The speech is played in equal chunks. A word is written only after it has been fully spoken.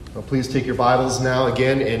Well, please take your Bibles now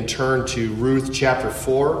again and turn to Ruth chapter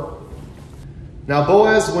 4. Now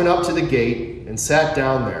Boaz went up to the gate and sat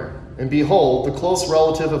down there. And behold, the close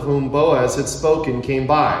relative of whom Boaz had spoken came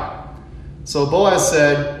by. So Boaz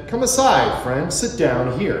said, "Come aside, friend, sit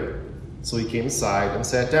down here." So he came aside and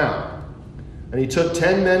sat down. And he took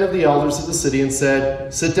 10 men of the elders of the city and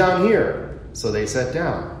said, "Sit down here." So they sat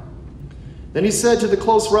down. Then he said to the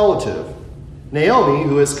close relative, "Naomi,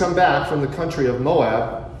 who has come back from the country of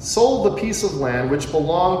Moab, sold the piece of land which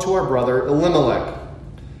belonged to our brother Elimelech.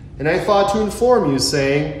 And I thought to inform you,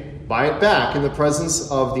 saying, buy it back in the presence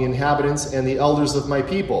of the inhabitants and the elders of my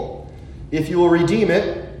people. If you will redeem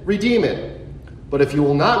it, redeem it. But if you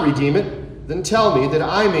will not redeem it, then tell me that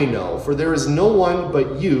I may know, for there is no one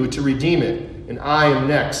but you to redeem it, and I am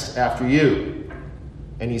next after you."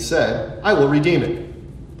 And he said, "I will redeem it."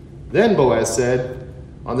 Then Boaz said,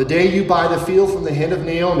 "On the day you buy the field from the hand of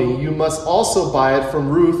Naomi, you must also buy it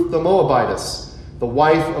from Ruth the Moabitess, the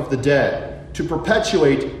wife of the dead, to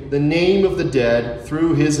perpetuate the name of the dead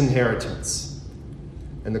through his inheritance."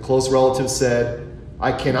 And the close relative said,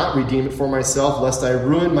 "I cannot redeem it for myself, lest I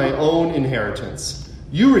ruin my own inheritance.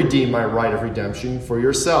 You redeem my right of redemption for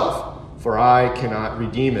yourself, for I cannot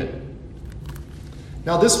redeem it."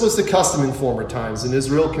 Now this was the custom in former times in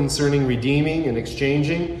Israel concerning redeeming and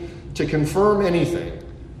exchanging. To confirm anything,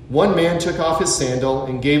 one man took off his sandal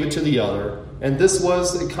and gave it to the other, and this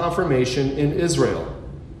was a confirmation in Israel.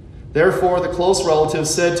 Therefore the close relative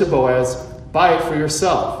said to Boaz, "Buy it for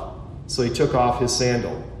yourself." So he took off his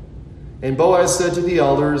sandal. And Boaz said to the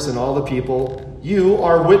elders and all the people, "You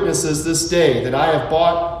are witnesses this day that I have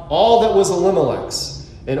bought all that was Elimelech's,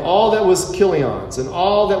 and all that was Kilion's, and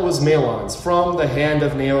all that was Mahlon's from the hand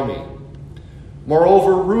of Naomi.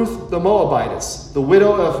 Moreover, Ruth the Moabitess, the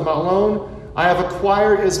widow of Mahlon, I have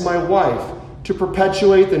acquired as my wife to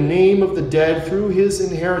perpetuate the name of the dead through his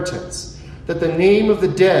inheritance, that the name of the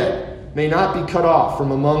dead may not be cut off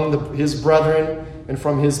from among his brethren and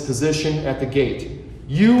from his position at the gate.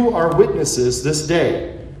 You are witnesses this day."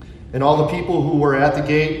 And all the people who were at the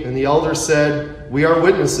gate and the elders said, "We are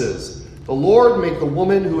witnesses. The Lord make the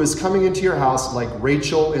woman who is coming into your house like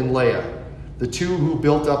Rachel and Leah, the two who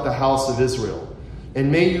built up the house of Israel.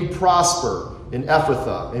 And may you prosper in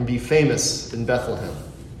Ephrathah and be famous in Bethlehem.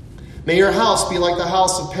 May your house be like the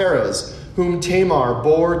house of Perez, whom Tamar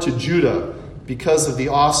bore to Judah, because of the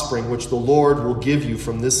offspring which the Lord will give you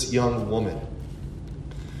from this young woman."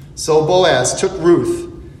 So Boaz took Ruth,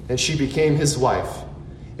 and she became his wife.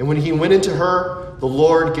 And when he went into her, the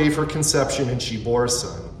Lord gave her conception, and she bore a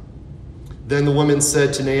son. Then the woman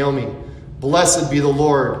said to Naomi, "Blessed be the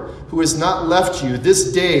Lord, who has not left you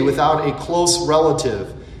this day without a close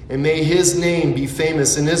relative, and may his name be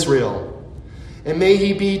famous in Israel. And may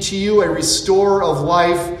he be to you a restorer of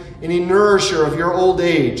life and a nourisher of your old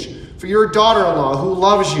age. For your daughter-in-law, who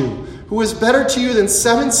loves you, who is better to you than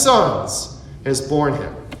 7 sons, has borne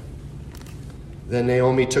him." Then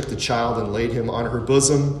Naomi took the child and laid him on her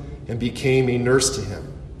bosom and became a nurse to him.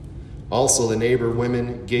 Also the neighbor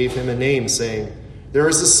women gave him a name, saying, "There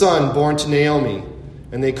is a son born to Naomi,"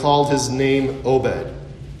 and they called his name Obed.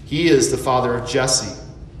 He is the father of Jesse,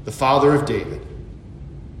 the father of David.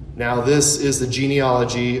 Now this is the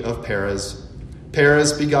genealogy of Perez.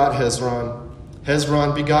 Perez begot Hezron.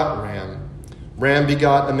 Hezron begot Ram. Ram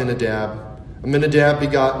begot Amminadab. Amminadab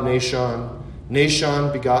begot Nahshon.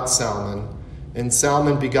 Nahshon begot Salmon. And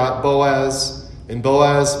Salmon begot Boaz. And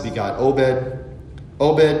Boaz begot Obed.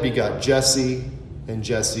 Obed begot Jesse. And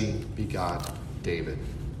Jesse begot David.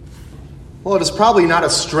 Well, it is probably not a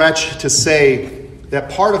stretch to say that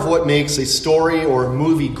part of what makes a story or a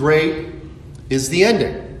movie great is the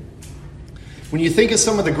ending. When you think of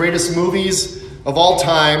some of the greatest movies of all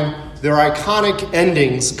time, their iconic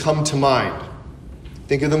endings come to mind.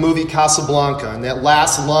 Think of the movie Casablanca and that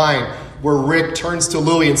last line where Rick turns to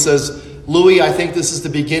Louis and says, "Louis, I think this is the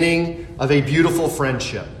beginning of a beautiful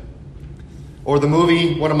friendship." Or the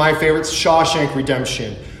movie, one of my favorites, Shawshank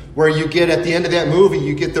Redemption, where you get, at the end of that movie,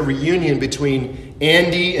 you get the reunion between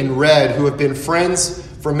Andy and Red, who have been friends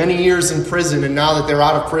for many years in prison, and now that they're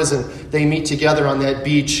out of prison, they meet together on that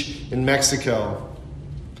beach in Mexico.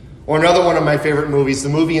 Or another one of my favorite movies, the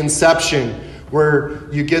movie Inception, where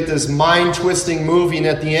you get this mind-twisting movie, and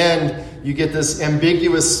at the end, you get this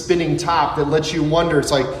ambiguous spinning top that lets you wonder,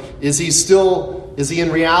 it's like, is he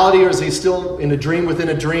in reality, or is he still in a dream within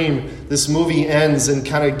a dream? This movie ends and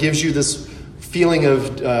kind of gives you this feeling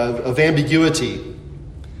of ambiguity.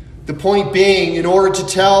 The point being, in order to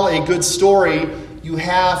tell a good story, you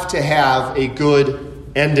have to have a good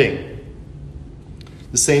ending.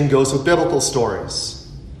 The same goes with biblical stories.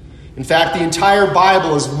 In fact, the entire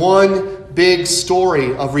Bible is one big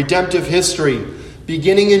story of redemptive history.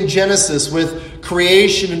 Beginning in Genesis with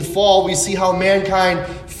creation and fall, we see how mankind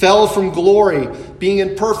fell from glory, being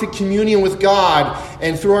in perfect communion with God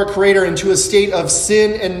and through our Creator into a state of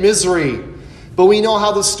sin and misery. But we know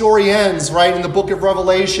how the story ends, right, in the book of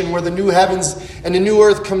Revelation, where the new heavens and the new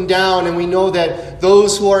earth come down, and we know that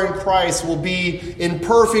those who are in Christ will be in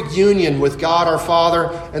perfect union with God our Father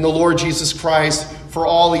and the Lord Jesus Christ for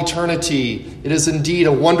all eternity. It is indeed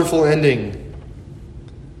a wonderful ending.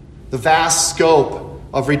 The vast scope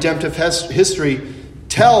of redemptive history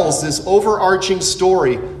tells this overarching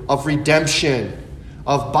story of redemption,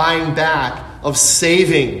 of buying back, of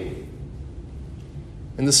saving.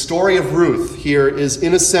 And the story of Ruth here is,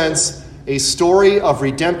 in a sense, a story of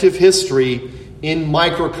redemptive history in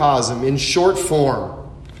microcosm, in short form.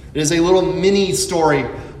 It is a little mini story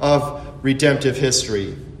of redemptive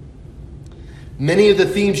history. Many of the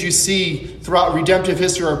themes you see throughout redemptive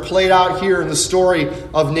history are played out here in the story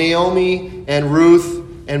of Naomi and Ruth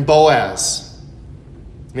and Boaz.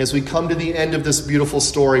 And as we come to the end of this beautiful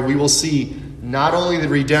story, we will see not only the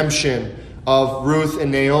redemption of Ruth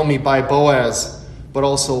and Naomi by Boaz, but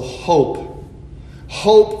also hope.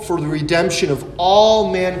 Hope for the redemption of all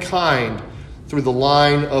mankind through the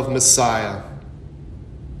line of Messiah.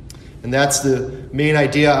 And that's the main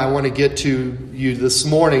idea I want to get to you this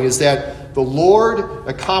morning, is that the Lord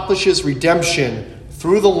accomplishes redemption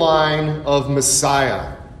through the line of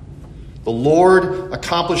Messiah. The Lord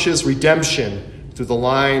accomplishes redemption through the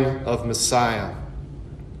line of Messiah.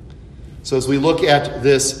 So as we look at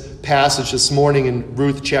this passage this morning in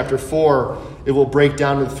Ruth chapter 4, it will break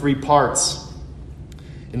down into three parts.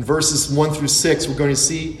 In verses 1 through 6, we're going to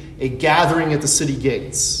see a gathering at the city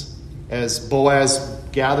gates as Boaz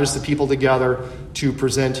gathers the people together to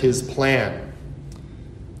present his plan.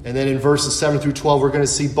 And then in verses 7 through 12, we're going to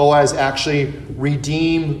see Boaz actually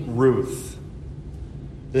redeem Ruth.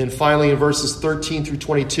 Then finally in verses 13 through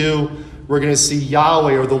 22, we're going to see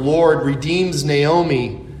Yahweh, or the Lord, redeems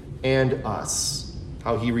Naomi and us.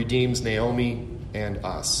 How he redeems Naomi and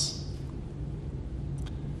us.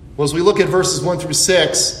 Well, as we look at verses 1 through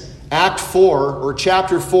 6, Act 4, or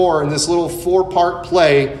Chapter 4, in this little four-part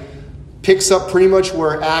play, picks up pretty much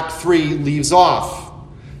where Act 3 leaves off.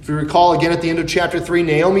 If you recall, again at the end of Chapter 3,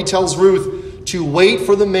 Naomi tells Ruth to wait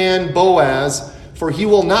for the man Boaz, for he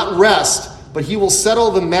will not rest, but he will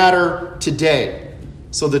settle the matter today.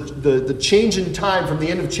 So the change in time from the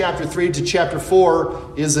end of Chapter 3 to Chapter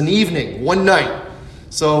 4 is an evening, one night.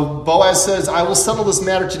 So Boaz says, I will settle this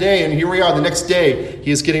matter today. And here we are, the next day,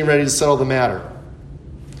 he is getting ready to settle the matter.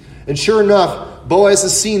 And sure enough, Boaz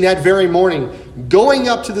is seen that very morning going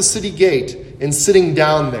up to the city gate and sitting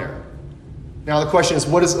down there. Now the question is,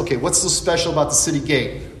 what's so special about the city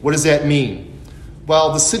gate? What does that mean?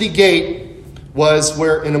 Well, the city gate was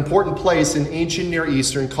an important place in ancient Near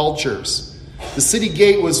Eastern cultures. The city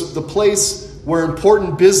gate was the place where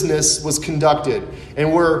important business was conducted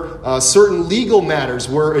and where certain legal matters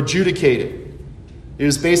were adjudicated. It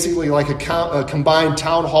was basically like a combined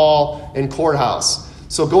town hall and courthouse.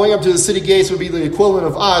 So going up to the city gates would be the equivalent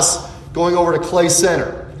of us going over to Clay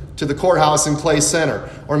Center, to the courthouse in Clay Center,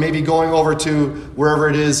 or maybe going over to wherever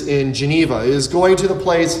it is in Geneva. It is going to the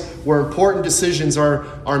place where important decisions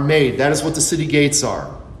are made. That is what the city gates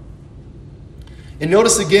are. And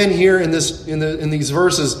notice again here in these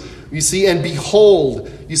verses, you see, and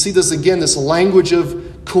behold, you see this again, this language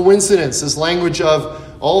of coincidence, this language of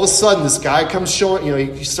all of a sudden this guy comes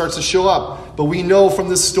he starts to show up. But we know from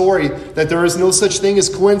this story that there is no such thing as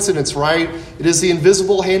coincidence, right? It is the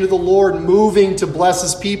invisible hand of the Lord moving to bless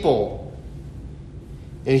his people.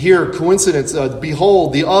 And here, coincidence,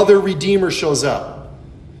 behold, the other Redeemer shows up.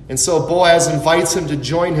 And so Boaz invites him to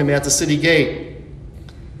join him at the city gate.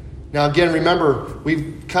 Now again, remember,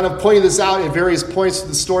 we've kind of pointed this out at various points of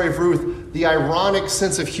the story of Ruth, the ironic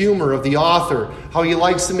sense of humor of the author, how he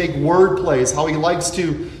likes to make word plays, how he likes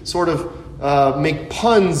to sort of make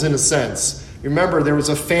puns in a sense. Remember, there was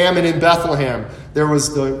a famine in Bethlehem. There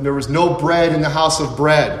was no bread in the house of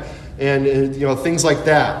bread, and things like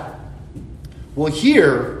that. Well,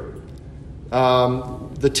 here,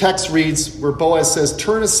 the text reads where Boaz says,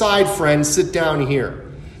 "Turn aside, friend, sit down here."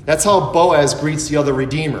 That's how Boaz greets the other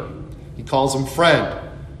Redeemer. He calls him friend.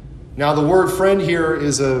 Now, the word friend here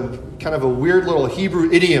is a kind of a weird little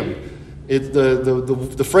Hebrew idiom.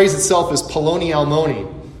 The phrase itself is Poloni Almoni.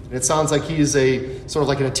 And it sounds like he is a sort of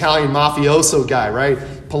like an Italian mafioso guy, right?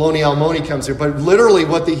 Poloni Almoni comes here. But literally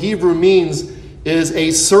what the Hebrew means is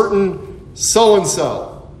a certain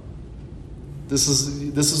so-and-so. This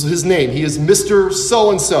is his name. He is Mr.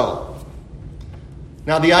 So-and-so.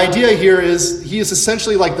 Now, the idea here is he is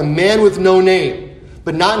essentially like the man with no name,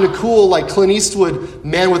 But not in a cool, like Clint Eastwood,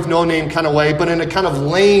 man with no name kind of way, but in a kind of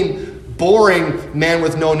lame, boring man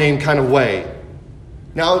with no name kind of way.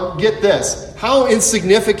 Now, get this. How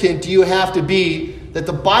insignificant do you have to be that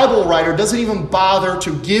the Bible writer doesn't even bother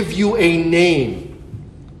to give you a name?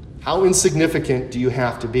 How insignificant do you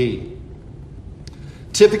have to be?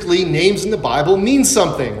 Typically, names in the Bible mean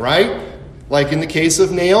something, right? Like in the case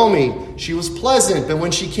of Naomi, she was pleasant, but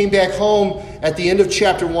when she came back home at the end of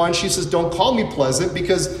chapter 1, she says, don't call me pleasant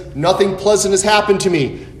because nothing pleasant has happened to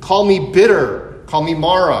me. Call me bitter. Call me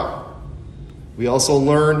Mara. We also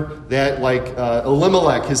learn that like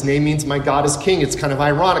Elimelech, his name means my God is king. It's kind of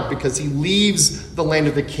ironic because he leaves the land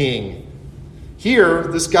of the king. Here,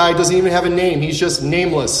 this guy doesn't even have a name. He's just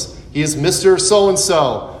nameless. He is Mr.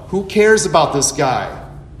 So-and-so. Who cares about this guy?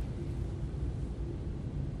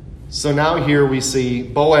 So now here we see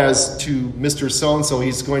Boaz to Mr. So-and-so.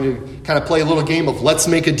 He's going to kind of play a little game of let's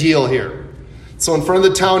make a deal here. So in front of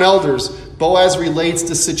the town elders, Boaz relates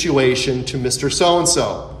the situation to Mr.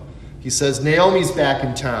 So-and-so. He says, Naomi's back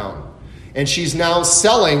in town, and she's now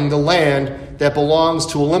selling the land that belongs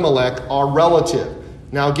to Elimelech, our relative.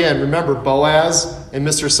 Now again, remember, Boaz and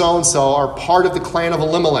Mr. So-and-so are part of the clan of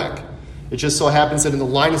Elimelech. It just so happens that in the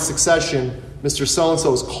line of succession, Mr.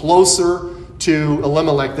 So-and-so is closer to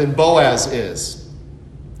Elimelech than Boaz is.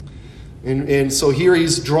 And so here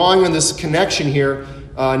he's drawing on this connection here,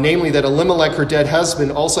 namely that Elimelech, her dead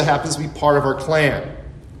husband, also happens to be part of our clan.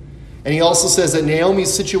 And he also says that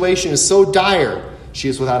Naomi's situation is so dire. She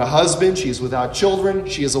is without a husband. She is without children.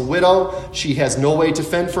 She is a widow. She has no way to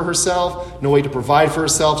fend for herself, no way to provide for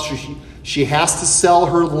herself. She has to sell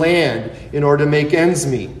her land in order to make ends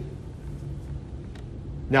meet.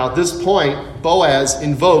 Now at this point, Boaz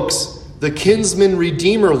invokes the kinsman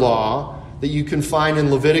redeemer law that you can find in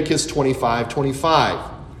Leviticus 25:25.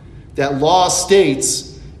 That law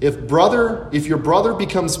states, if your brother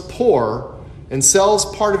becomes poor and sells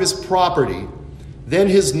part of his property, then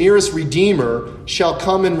his nearest redeemer shall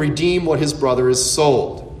come and redeem what his brother has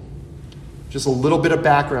sold. Just a little bit of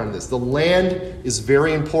background on this. The land is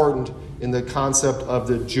very important in the concept of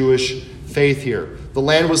the Jewish faith here. The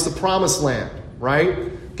land was the promised land,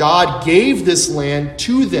 right? God gave this land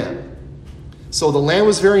to them. So the land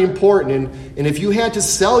was very important, and if you had to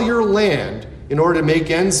sell your land in order to make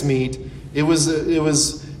ends meet, it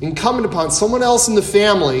was incumbent upon someone else in the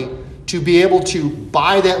family to be able to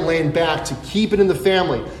buy that land back, to keep it in the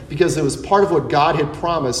family, because it was part of what God had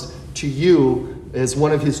promised to you as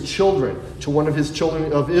one of his children, to one of his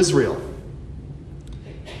children of Israel.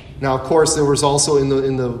 Now, of course, there was also in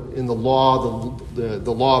the law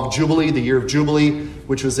the law of Jubilee, the year of Jubilee,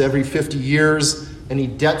 which was every 50 years. Any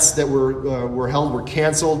debts that were held were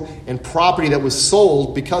canceled, and property that was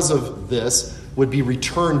sold because of this would be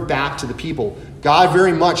returned back to the people. God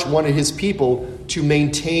very much wanted his people to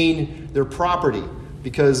maintain their property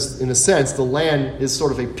because, in a sense, the land is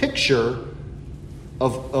sort of a picture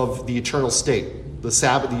of the eternal state, the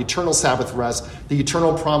Sabbath, the eternal Sabbath rest, the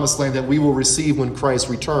eternal promised land that we will receive when Christ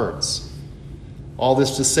returns. All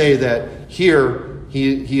this to say that here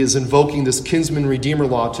he is invoking this kinsman redeemer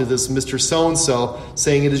law to this Mr. So-and-so,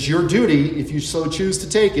 saying it is your duty, if you so choose to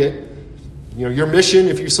take it, your mission,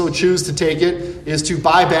 if you so choose to take it, is to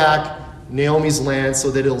buy back Naomi's land so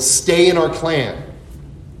that it'll stay in our clan.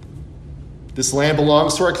 This land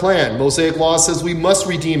belongs to our clan. Mosaic law says we must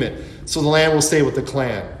redeem it, so the land will stay with the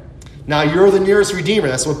clan. Now, you're the nearest redeemer.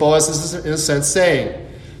 That's what Boaz is, in a sense, saying.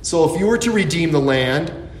 So if you were to redeem the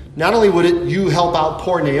land, not only would you help out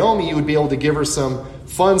poor Naomi, you would be able to give her some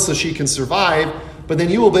funds so she can survive, but then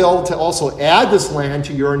you will be able to also add this land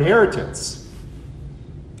to your inheritance.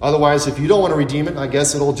 Otherwise, if you don't want to redeem it, I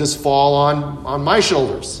guess it'll just fall on my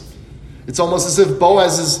shoulders. It's almost as if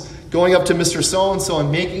Boaz is going up to Mr. So-and-so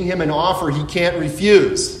and making him an offer he can't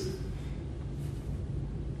refuse.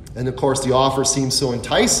 And of course, the offer seems so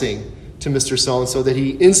enticing to Mr. So-and-so that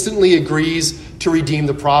he instantly agrees to redeem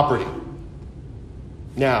the property.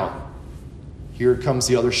 Now, here comes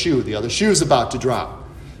the other shoe. The other shoe is about to drop.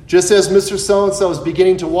 Just as Mr. So-and-so is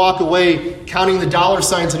beginning to walk away, counting the dollar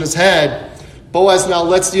signs in his head, Boaz now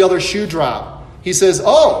lets the other shoe drop. He says,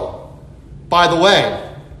 oh, by the way,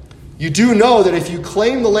 you do know that if you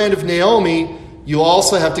claim the land of Naomi, you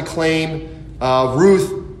also have to claim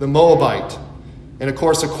Ruth the Moabite. And of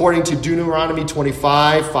course, according to Deuteronomy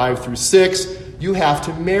 25, 5-6, you have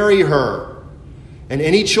to marry her. And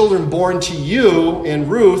any children born to you and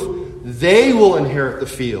Ruth, they will inherit the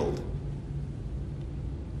field.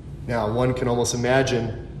 Now, one can almost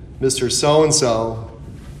imagine Mr. So-and-so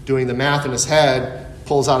doing the math in his head,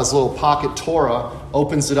 pulls out his little pocket Torah,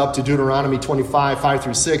 opens it up to Deuteronomy 25,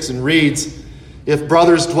 5-6, and reads, if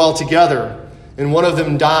brothers dwell together, and one of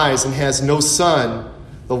them dies and has no son,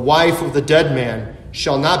 the wife of the dead man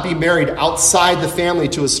shall not be married outside the family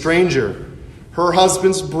to a stranger. Her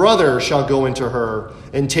husband's brother shall go into her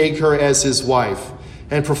and take her as his wife,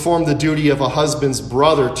 and perform the duty of a husband's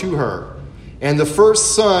brother to her. And the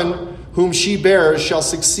first son whom she bears shall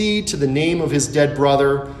succeed to the name of his dead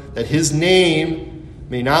brother, that his name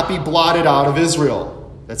may not be blotted out of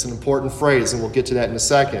Israel. That's an important phrase, and we'll get to that in a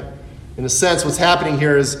second. In a sense, what's happening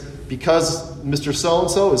here is because Mr.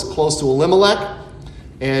 So-and-so is close to Elimelech,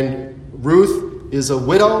 and Ruth is a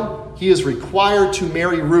widow, he is required to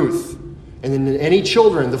marry Ruth. And then any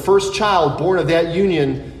children, the first child born of that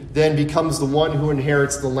union, then becomes the one who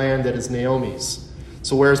inherits the land that is Naomi's.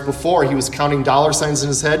 So whereas before he was counting dollar signs in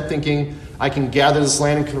his head, thinking, I can gather this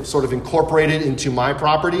land and sort of incorporate it into my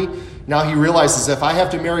property, now he realizes if I have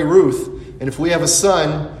to marry Ruth, and if we have a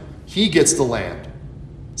son, he gets the land.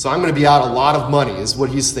 So I'm going to be out a lot of money, is what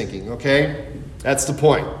he's thinking, okay? That's the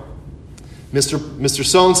point. Mr.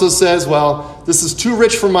 So-and-so says, well, this is too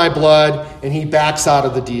rich for my blood, and he backs out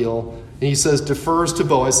of the deal. And he says, defers to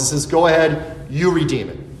Boaz. He says, go ahead, you redeem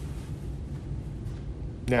it.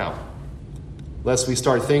 Now, lest we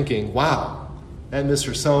start thinking, wow, that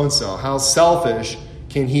Mr. So-and-so, how selfish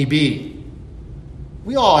can he be?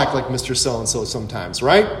 We all act like Mr. So-and-so sometimes,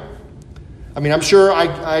 right? I mean, I'm sure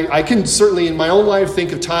I can certainly in my own life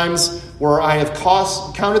think of times where I have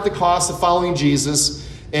counted the cost of following Jesus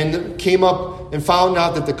and came up and found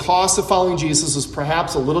out that the cost of following Jesus was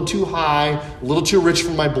perhaps a little too high, a little too rich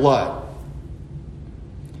for my blood.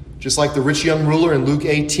 Just like the rich young ruler in Luke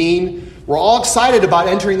 18, we're all excited about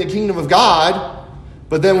entering the kingdom of God,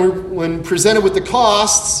 but then when presented with the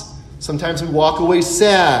costs, sometimes we walk away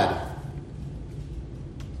sad.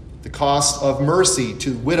 The cost of mercy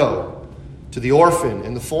to the widow, to the orphan,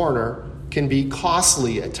 and the foreigner can be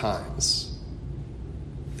costly at times.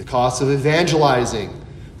 The cost of evangelizing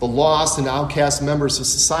the lost and outcast members of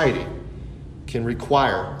society can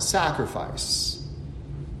require sacrifice.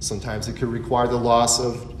 Sometimes it could require the loss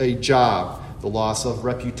of a job, the loss of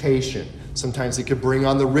reputation. Sometimes it could bring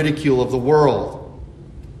on the ridicule of the world.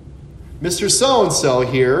 Mr. So-and-so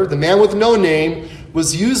here, the man with no name,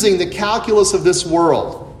 was using the calculus of this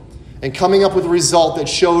world and coming up with a result that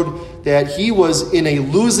showed that he was in a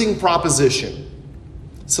losing proposition.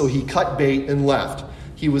 So he cut bait and left.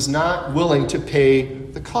 He was not willing to pay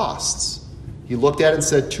the costs. He looked at it and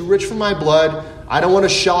said, too rich for my blood. I don't want to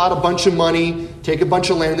shell out a bunch of money, take a bunch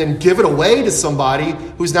of land, and then give it away to somebody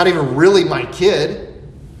who's not even really my kid.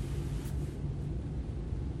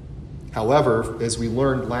 However, as we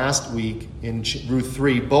learned last week in Ruth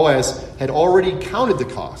 3, Boaz had already counted the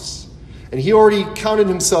costs. And he already counted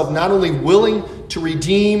himself not only willing to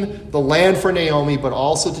redeem the land for Naomi, but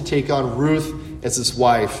also to take on Ruth as his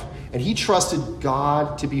wife. And he trusted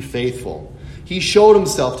God to be faithful. He showed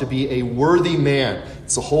himself to be a worthy man.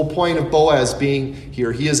 It's the whole point of Boaz being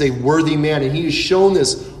here. He is a worthy man, and he has shown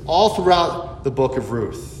this all throughout the book of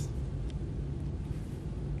Ruth.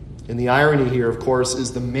 And the irony here, of course,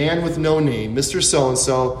 is the man with no name, Mr.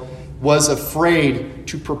 So-and-so, was afraid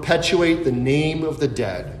to perpetuate the name of the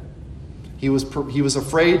dead. He was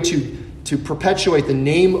afraid to perpetuate the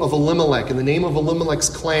name of Elimelech and the name of Elimelech's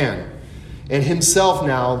clan. And himself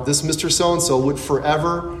now, this Mr. So-and-so, would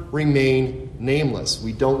forever remain nameless.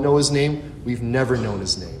 We don't know his name. We've never known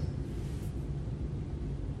his name.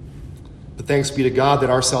 But thanks be to God that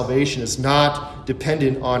our salvation is not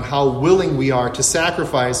dependent on how willing we are to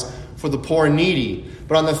sacrifice for the poor and needy,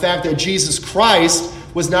 but on the fact that Jesus Christ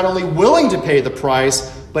was not only willing to pay the price,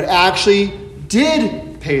 but actually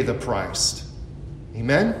did pay the price.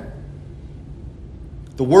 Amen?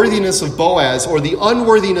 The worthiness of Boaz or the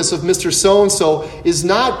unworthiness of Mr. So-and-so is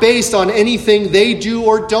not based on anything they do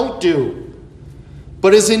or don't do,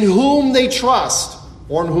 but is in whom they trust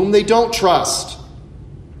or in whom they don't trust.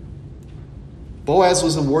 Boaz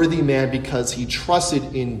was a worthy man because he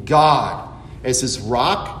trusted in God as his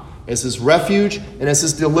rock, as his refuge, and as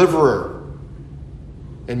his deliverer.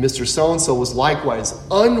 And Mr. So-and-so was likewise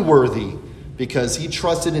unworthy because he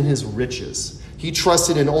trusted in his riches. He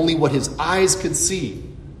trusted in only what his eyes could see.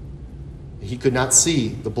 He could not see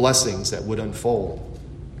the blessings that would unfold.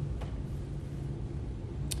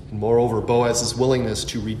 And moreover, Boaz's willingness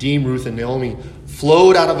to redeem Ruth and Naomi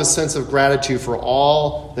flowed out of a sense of gratitude for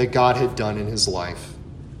all that God had done in his life.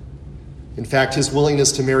 In fact, his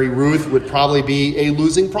willingness to marry Ruth would probably be a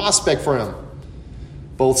losing prospect for him,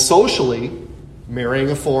 both socially, marrying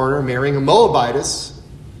a foreigner, marrying a Moabitess,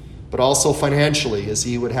 but also financially, as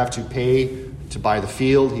he would have to pay to buy the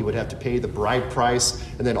field, he would have to pay the bride price,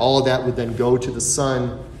 and then all of that would then go to the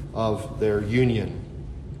son of their union.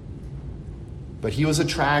 But he was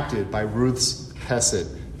attracted by Ruth's Hesed,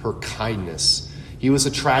 her kindness. He was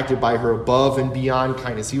attracted by her above and beyond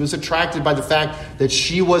kindness. He was attracted by the fact that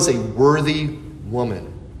she was a worthy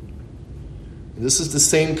woman. And this is the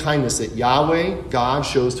same kindness that Yahweh, God,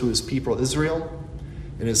 shows to his people Israel.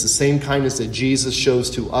 And it's the same kindness that Jesus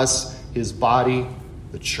shows to us, his body,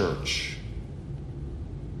 the church.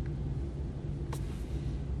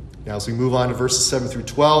 Now, as we move on to verses 7 through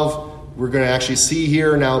 12, we're going to actually see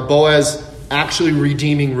here now Boaz actually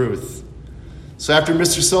redeeming Ruth. So after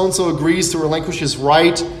Mr. So-and-so agrees to relinquish his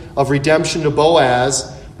right of redemption to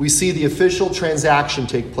Boaz, we see the official transaction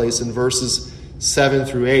take place in verses 7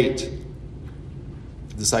 through 8.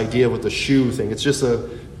 This idea with the shoe thing. It's just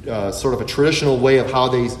a sort of a traditional way of how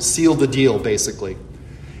they seal the deal, basically.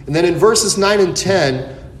 And then in verses 9 and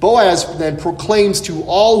 10, Boaz then proclaims to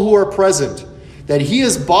all who are present that he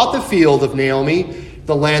has bought the field of Naomi,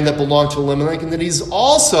 the land that belonged to Elimelech, and that he's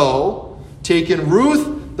also taken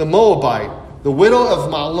Ruth the Moabite, the widow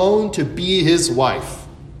of Mahlon, to be his wife.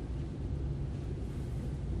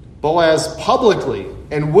 Boaz publicly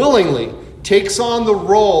and willingly takes on the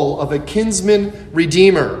role of a kinsman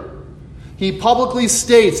redeemer. He publicly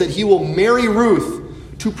states that he will marry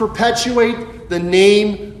Ruth to perpetuate the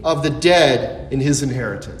name of the dead in his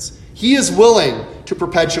inheritance. He is willing to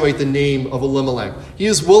perpetuate the name of Elimelech. He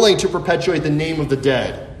is willing to perpetuate the name of the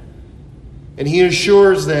dead. And he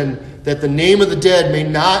assures then that the name of the dead may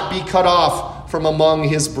not be cut off from among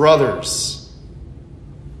his brothers.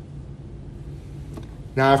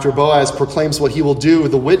 Now, after Boaz proclaims what he will do,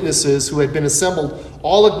 the witnesses who had been assembled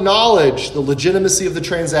all acknowledge the legitimacy of the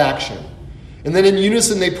transaction. And then in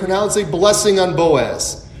unison, they pronounce a blessing on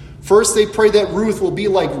Boaz. First, they pray that Ruth will be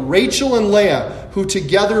like Rachel and Leah, who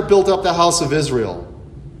together built up the house of Israel.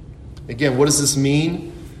 Again, what does this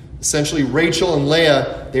mean? Essentially, Rachel and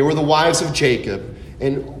Leah, they were the wives of Jacob.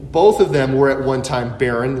 And both of them were at one time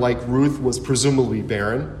barren, like Ruth was presumably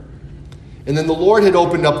barren. And then the Lord had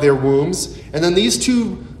opened up their wombs. And then these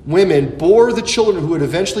two women bore the children who would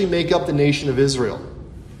eventually make up the nation of Israel.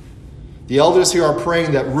 The elders here are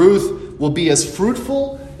praying that Ruth will be as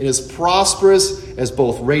fruitful and as prosperous as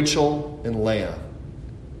both Rachel and Leah. And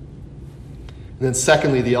then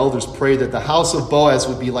secondly, the elders pray that the house of Boaz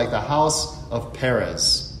would be like the house of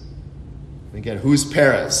Perez. And again, who's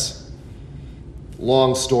Perez?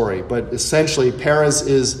 Long story, but essentially Perez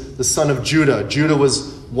is the son of Judah. Judah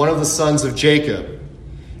was one of the sons of Jacob.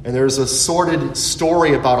 And there's a sordid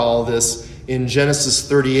story about all this in Genesis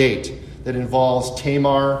 38 that involves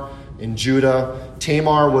Tamar and Judah.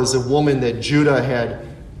 Tamar was a woman that Judah had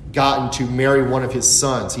gotten to marry one of his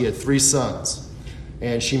sons. He had 3 sons.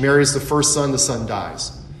 And she marries the first son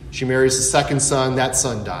dies. She marries the second son, that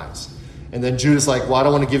son dies. And then Judah's like, well, I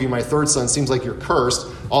don't want to give you my third son. Seems like you're cursed.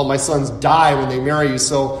 All my sons die when they marry you.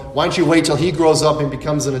 So why don't you wait till he grows up and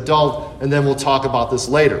becomes an adult, and then we'll talk about this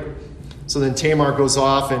later. So then Tamar goes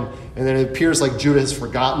off, and then it appears like Judah has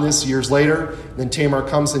forgotten this years later. And then Tamar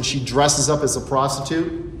comes and she dresses up as a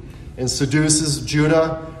prostitute and seduces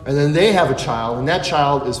Judah. And then they have a child, and that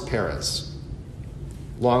child is Perez.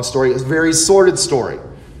 Long story. It's a very sordid story.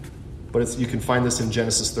 But you can find this in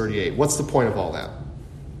Genesis 38. What's the point of all that?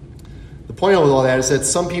 The point of all that is that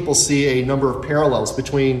some people see a number of parallels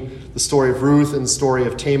between the story of Ruth and the story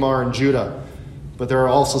of Tamar and Judah. But there are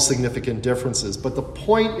also significant differences. But the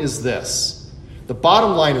point is this. The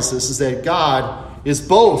bottom line is this, is that God is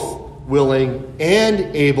both willing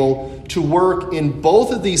and able to work in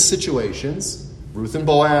both of these situations, Ruth and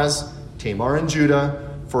Boaz, Tamar and Judah,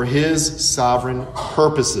 for his sovereign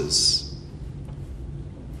purposes.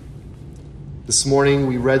 This morning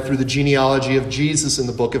we read through the genealogy of Jesus in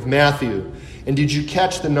the book of Matthew. And did you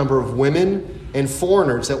catch the number of women and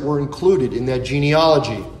foreigners that were included in that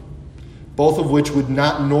genealogy? Both of which would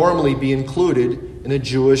not normally be included in a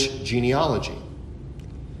Jewish genealogy.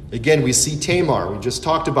 Again, we see Tamar, we just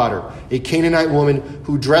talked about her, a Canaanite woman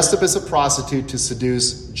who dressed up as a prostitute to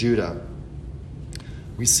seduce Judah.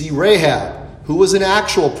 We see Rahab, who was an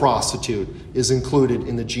actual prostitute, is included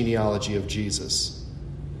in the genealogy of Jesus.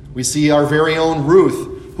 We see our very own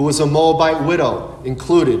Ruth, who was a Moabite widow,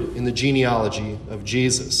 included in the genealogy of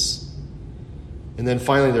Jesus. And then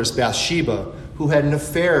finally there's Bathsheba, who had an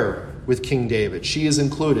affair with King David. She is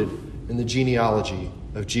included in the genealogy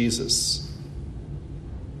of Jesus.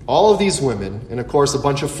 All of these women, and of course a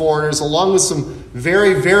bunch of foreigners, along with some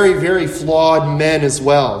very, very, very flawed men as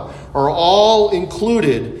well, are all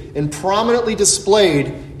included and prominently displayed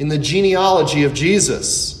in the genealogy of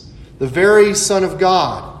Jesus, the very Son of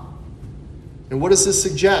God. And what does this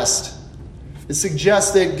suggest? It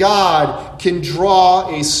suggests that God can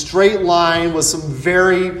draw a straight line with some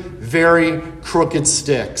very, very crooked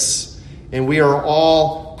sticks. And we are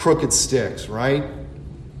all crooked sticks, right?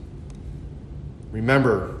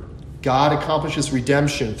 Remember, God accomplishes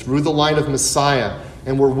redemption through the line of Messiah,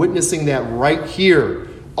 and we're witnessing that right here.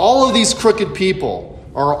 All of these crooked people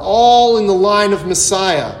are all in the line of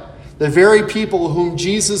Messiah, the very people whom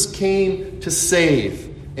Jesus came to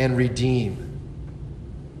save and redeem.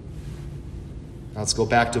 Now let's go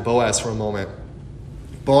back to Boaz for a moment.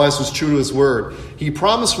 Boaz was true to his word. He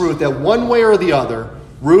promised Ruth that one way or the other,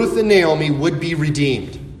 Ruth and Naomi would be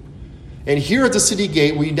redeemed. And here at the city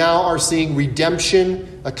gate, we now are seeing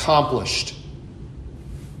redemption accomplished.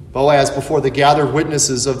 Boaz, before the gathered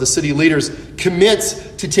witnesses of the city leaders, commits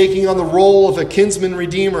to taking on the role of a kinsman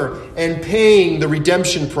redeemer and paying the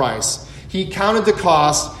redemption price. He counted the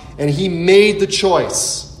cost and he made the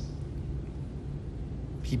choice.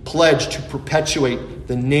 He pledged to perpetuate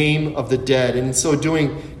the name of the dead. And in so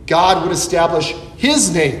doing, God would establish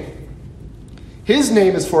his name. His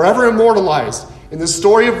name is forever immortalized in the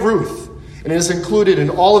story of Ruth, and it is included in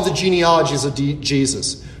all of the genealogies of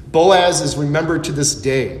Jesus. Boaz is remembered to this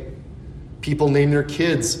day. People name their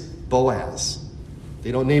kids Boaz.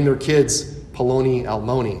 They don't name their kids Poloni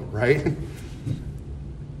Almoni, right? And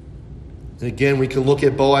again, we can look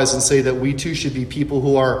at Boaz and say that we too should be people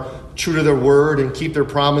who are true to their word and keep their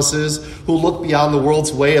promises, who look beyond the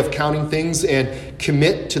world's way of counting things and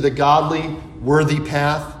commit to the godly, worthy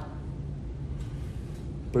path.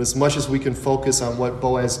 But as much as we can focus on what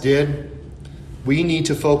Boaz did, we need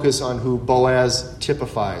to focus on who Boaz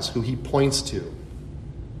typifies, who he points to.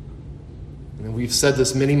 And we've said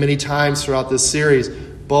this many, many times throughout this series.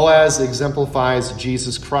 Boaz exemplifies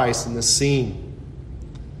Jesus Christ in this scene.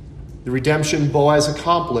 The redemption Boaz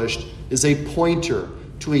accomplished is a pointer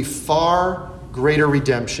to a far greater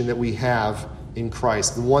redemption that we have in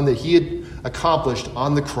Christ, the one that he had accomplished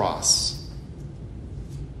on the cross.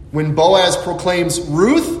 When Boaz proclaims,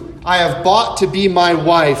 "Ruth, I have bought to be my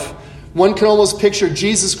wife," one can almost picture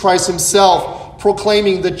Jesus Christ himself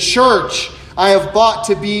proclaiming, "The church I have bought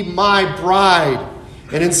to be my bride."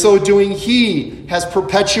 And in so doing, he has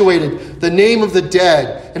perpetuated the name of the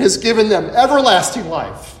dead and has given them everlasting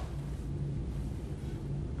life.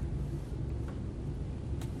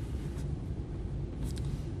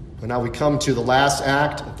 And now we come to the last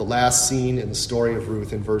act, the last scene in the story of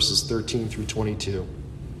Ruth in verses 13 through 22.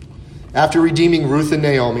 After redeeming Ruth and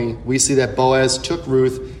Naomi, we see that Boaz took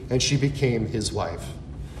Ruth and she became his wife.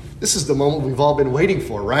 This is the moment we've all been waiting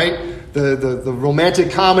for, right? The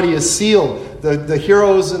romantic comedy is sealed. The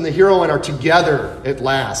heroes and the heroine are together at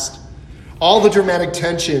last. All the dramatic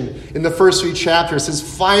tension in the first 3 chapters has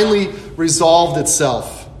finally resolved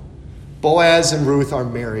itself. Boaz and Ruth are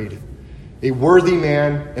married. A worthy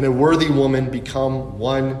man and a worthy woman become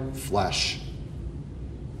one flesh.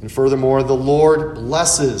 And furthermore, the Lord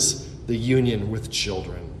blesses the union with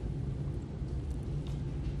children.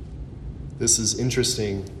 This is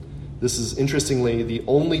interesting. This is interestingly the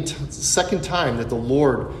only second time that the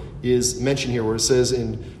Lord is mentioned here, where it says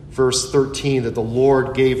in verse 13 that the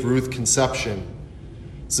Lord gave Ruth conception.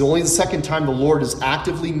 It's only the second time the Lord is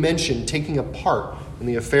actively mentioned taking a part in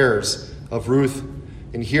the affairs of Ruth.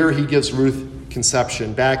 And here he gives Ruth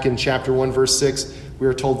conception. Back in chapter 1, verse 6, we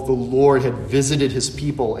are told the Lord had visited his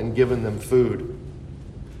people and given them food.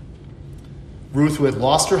 Ruth, who had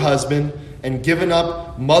lost her husband and given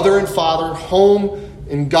up mother and father, home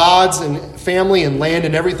and gods and family and land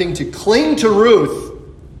and everything to cling to Ruth,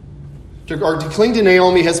 or to cling to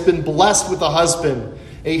Naomi, has been blessed with a husband,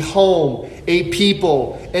 a home, a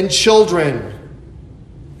people, and children,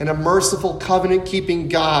 and a merciful covenant-keeping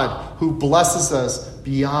God who blesses us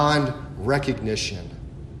beyond recognition.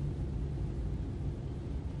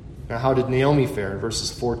 Now, how did Naomi fare in verses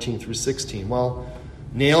 14 through 16? Well,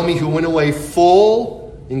 Naomi, who went away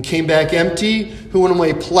full and came back empty, who went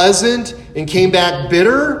away pleasant and came back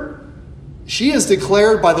bitter, she is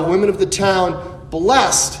declared by the women of the town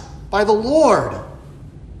blessed by the Lord.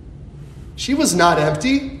 She was not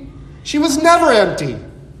empty. She was never empty.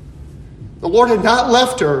 The Lord had not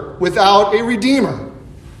left her without a redeemer.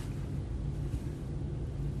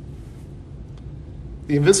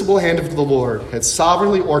 The invisible hand of the Lord had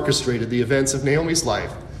sovereignly orchestrated the events of Naomi's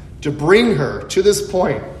life to bring her to this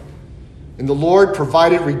point. And the Lord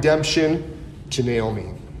provided redemption to Naomi.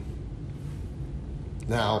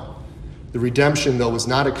 Now, the redemption, though, was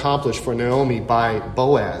not accomplished for Naomi by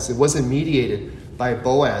Boaz. It wasn't mediated by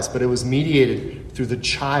Boaz, but it was mediated through the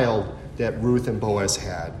child that Ruth and Boaz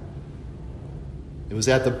had. It was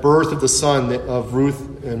at the birth of the son of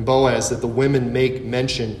Ruth and Boaz that the women make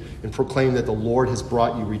mention and proclaim that the Lord has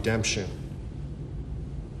brought you redemption.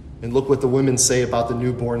 And look what the women say about the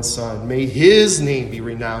newborn son. May his name be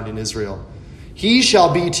renowned in Israel. He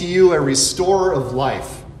shall be to you a restorer of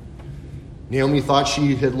life, Naomi thought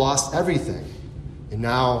she had lost everything. And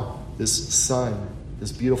now this son,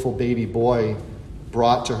 this beautiful baby boy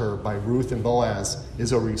brought to her by Ruth and Boaz,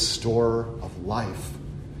 is a restorer of life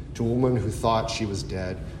to a woman who thought she was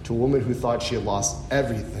dead, to a woman who thought she had lost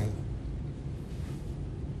everything.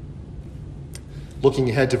 Looking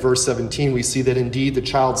ahead to verse 17, we see that indeed the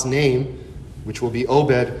child's name, which will be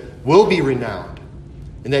Obed, will be renowned,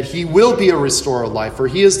 and that he will be a restorer of life, for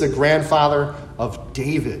he is the grandfather of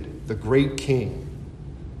David, the great king.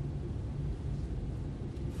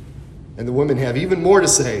 And the women have even more to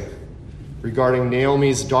say regarding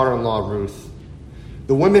Naomi's daughter-in-law, Ruth.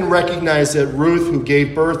 The women recognize that Ruth, who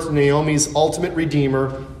gave birth to Naomi's ultimate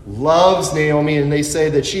redeemer, loves Naomi, and they say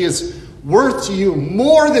that she is worth to you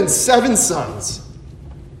more than 7 sons.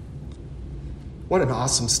 What an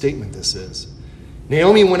awesome statement this is.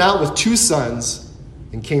 Naomi went out with 2 sons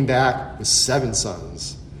and came back with 7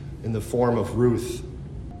 sons in the form of Ruth.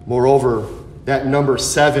 Moreover, that number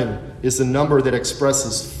 7 is the number that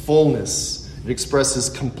expresses fullness. It expresses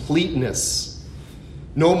completeness.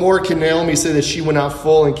 No more can Naomi say that she went out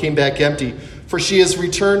full and came back empty, for she has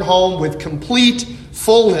returned home with complete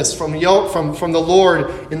fullness from the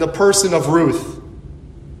Lord in the person of Ruth.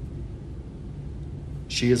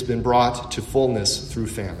 She has been brought to fullness through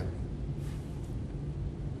famine.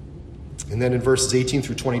 And then in verses 18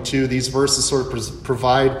 through 22, these verses sort of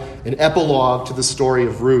provide an epilogue to the story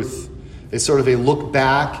of Ruth. They sort of a look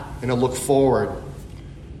back and a look forward.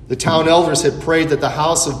 The town elders had prayed that the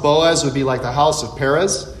house of Boaz would be like the house of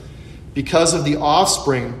Perez because of the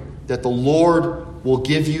offspring that the Lord will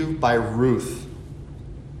give you by Ruth.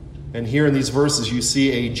 And here in these verses, you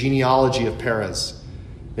see a genealogy of Perez.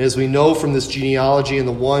 And as we know from this genealogy and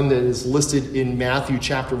the one that is listed in Matthew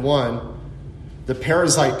chapter 1, the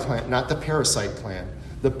Perizzite clan, not the Parasite clan,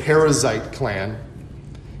 the Perizzite clan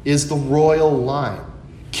is the royal line.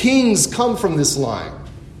 Kings come from this line.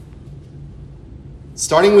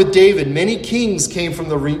 Starting with David, many kings came from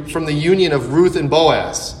the union of Ruth and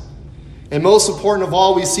Boaz. And most important of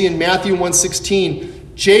all, we see in Matthew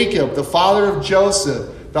 1:16, Jacob, the father of Joseph,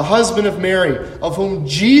 the husband of Mary, of whom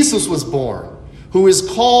Jesus was born, who is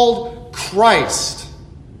called Christ.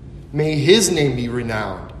 May his name be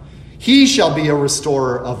renowned. He shall be a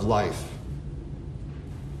restorer of life.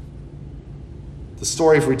 The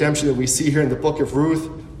story of redemption that we see here in the book of Ruth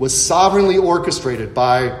was sovereignly orchestrated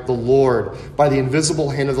by the Lord, by the invisible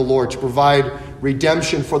hand of the Lord, to provide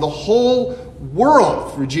redemption for the whole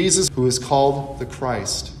world through Jesus, who is called the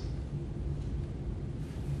Christ.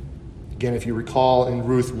 Again, if you recall in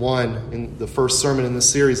Ruth 1, in the first sermon in this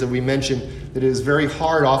series, that we mentioned that it is very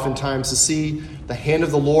hard oftentimes to see the hand of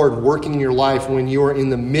the Lord working in your life when you are in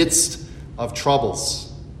the midst of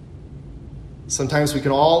troubles. Sometimes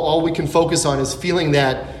all we can focus on is feeling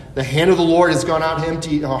that the hand of the Lord has gone out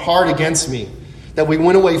empty, hard against me, that we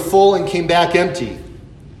went away full and came back empty.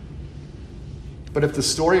 But if the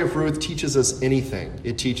story of Ruth teaches us anything,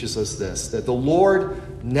 it teaches us this, that the Lord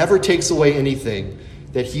never takes away anything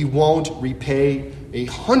that he won't repay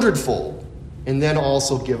 100-fold and then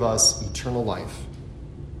also give us eternal life.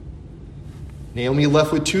 Naomi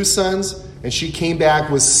left with 2 sons, and she came back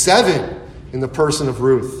with 7 in the person of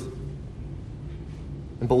Ruth.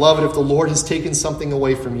 And beloved, if the Lord has taken something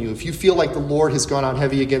away from you, if you feel like the Lord has gone out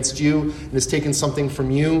heavy against you and has taken something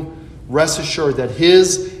from you, rest assured that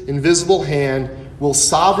his invisible hand will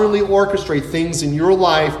sovereignly orchestrate things in your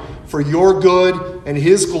life for your good and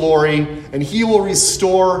his glory, and he will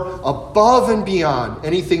restore above and beyond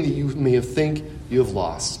anything that you may think you have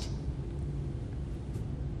lost.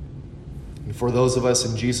 And for those of us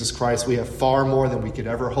in Jesus Christ, we have far more than we could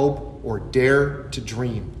ever hope or dare to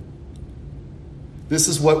dream. This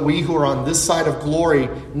is what we who are on this side of glory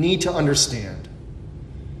need to understand.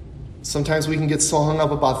 Sometimes we can get so hung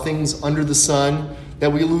up about things under the sun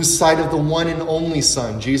that we lose sight of the one and only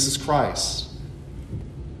Son, Jesus Christ.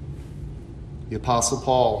 The Apostle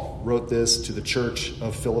Paul wrote this to the church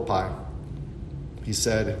of Philippi. He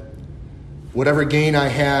said, "Whatever gain I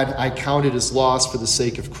had, I counted as loss for the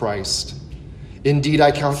sake of Christ. Indeed,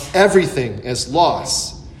 I count everything as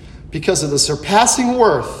loss because of the surpassing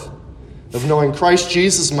worth of knowing Christ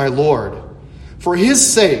Jesus my Lord. For his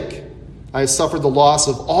sake, I have suffered the loss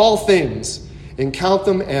of all things and count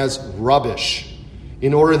them as rubbish,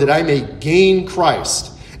 in order that I may gain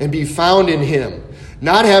Christ and be found in him,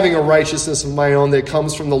 not having a righteousness of my own that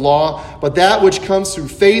comes from the law, but that which comes through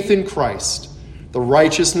faith in Christ, the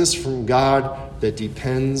righteousness from God that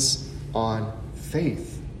depends on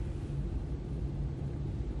faith."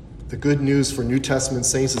 The good news for New Testament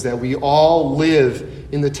saints is that we all live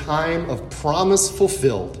in the time of promise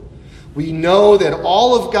fulfilled. We know that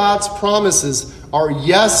all of God's promises are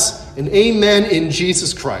yes and amen in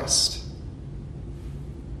Jesus Christ.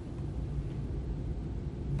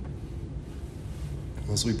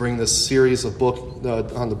 As we bring this series of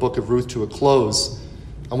on the book of Ruth to a close,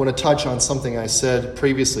 I want to touch on something I said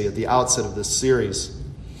previously at the outset of this series.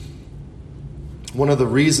 One of the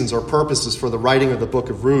reasons or purposes for the writing of the book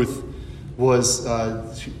of Ruth was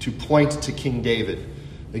to point to King David.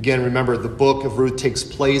 Again, remember, the book of Ruth takes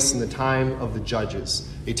place in the time of the judges,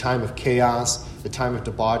 a time of chaos, a time of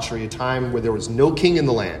debauchery, a time where there was no king in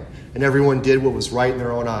the land, and everyone did what was right in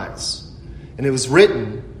their own eyes. And it was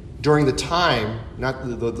written during the time, not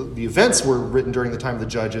the events were written during the time of the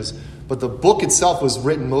judges, but the book itself was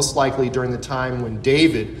written most likely during the time when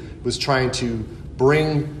David was trying to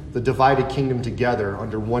bring the divided kingdom together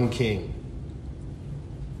under one king.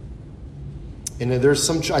 And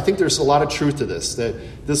I think there's a lot of truth to this, that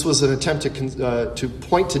this was an attempt to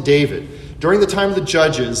point to David. During the time of the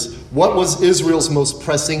judges, what was Israel's most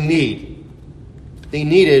pressing need? They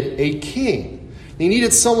needed a king. They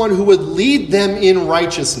needed someone who would lead them in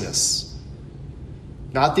righteousness.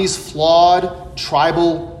 Not these flawed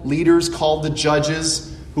tribal leaders called the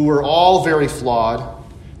judges, who were all very flawed.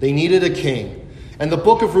 They needed a king. And the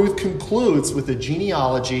book of Ruth concludes with a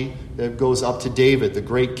genealogy that goes up to David, the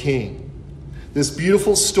great king. This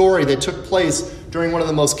beautiful story that took place during one of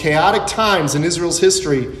the most chaotic times in Israel's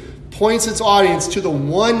history points its audience to the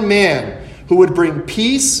one man who would bring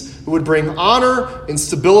peace, who would bring honor and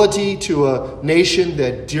stability to a nation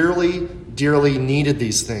that dearly, dearly needed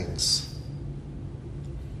these things.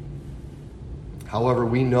 However,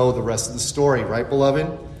 we know the rest of the story, right,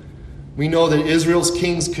 beloved? We know that Israel's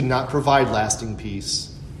kings could not provide lasting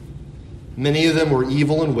peace. Many of them were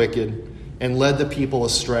evil and wicked and led the people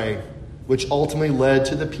astray, which ultimately led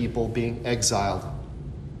to the people being exiled.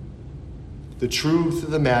 The truth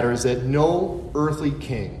of the matter is that no earthly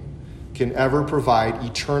king can ever provide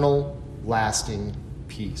eternal, lasting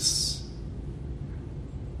peace.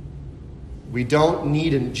 We don't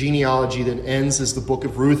need a genealogy that ends as the book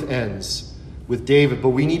of Ruth ends with David, but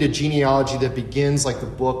we need a genealogy that begins like the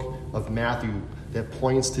book of Matthew that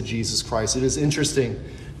points to Jesus Christ. It is interesting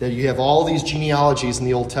that you have all these genealogies in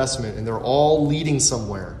the Old Testament, and they're all leading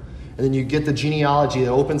somewhere. And then you get the genealogy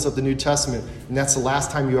that opens up the New Testament, and that's the last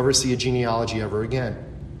time you ever see a genealogy ever again.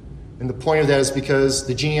 And the point of that is because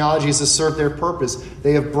the genealogies have served their purpose.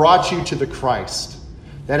 They have brought you to the Christ.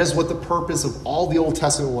 That is what the purpose of all the Old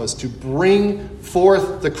Testament was, to bring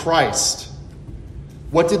forth the Christ.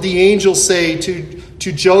 What did the angel say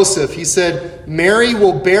to Joseph? He said, Mary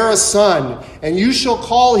will bear a son, and you shall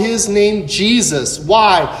call his name Jesus.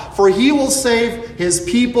 Why? For he will save his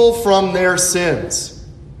people from their sins.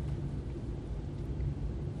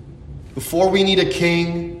 Before we need a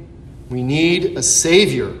king, we need a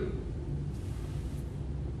Savior.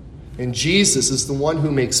 And Jesus is the one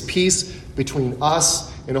who makes peace between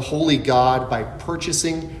us and a holy God by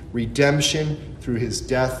purchasing redemption through his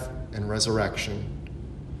death and resurrection.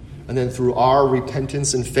 And then through our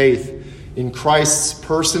repentance and faith in Christ's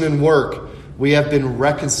person and work, we have been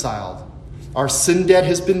reconciled. Our sin debt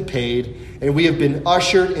has been paid, and we have been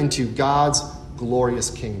ushered into God's glorious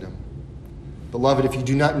kingdom. Beloved, if you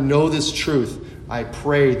do not know this truth, I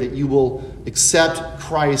pray that you will accept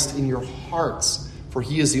Christ in your hearts, for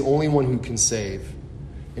he is the only one who can save.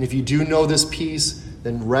 And if you do know this peace,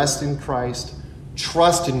 then rest in Christ,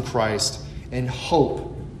 trust in Christ, and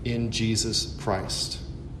hope in Jesus Christ.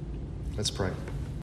 Let's pray.